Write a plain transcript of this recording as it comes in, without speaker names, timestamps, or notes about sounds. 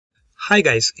Hi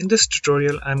guys, in this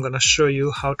tutorial I'm gonna show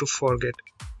you how to forget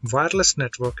wireless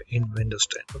network in Windows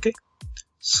 10. Okay,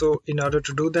 so in order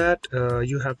to do that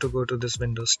you have to go to this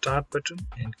Windows Start button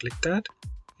and click that,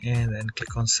 and then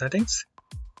click on Settings.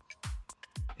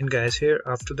 And guys, here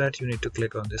after that you need to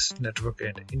click on this Network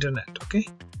and Internet. Okay,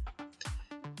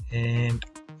 and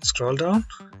scroll down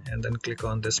and then click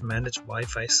on this Manage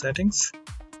Wi-Fi Settings.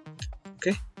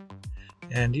 Okay,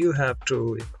 and you have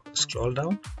to scroll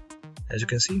down. As you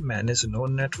can see, manage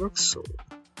known networks. So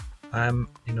I'm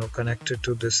connected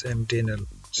to this MTNL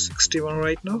 61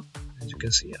 right now. As you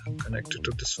can see, I'm connected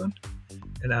to this one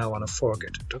and I want to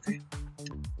forget it. Okay,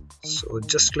 so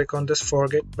just click on this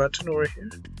forget button over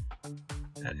here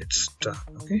and it's done.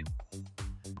 Okay,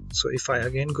 so if I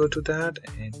again go to that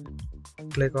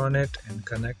and click on it and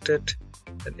connect it,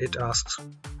 then it asks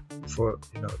for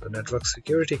the network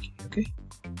security key. Okay,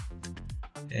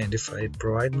 and if I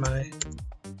provide my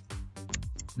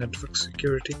network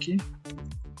security key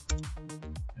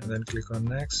and then click on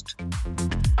next,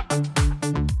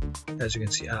 as you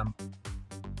can see, I'm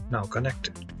now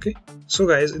connected. Okay, so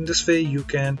guys, in this way you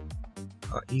can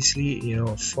easily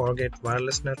forget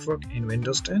wireless network in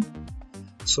Windows 10.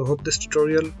 So hope this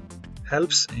tutorial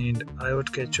helps, and I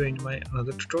would catch you in my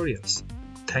another tutorials.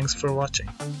 Thanks for watching.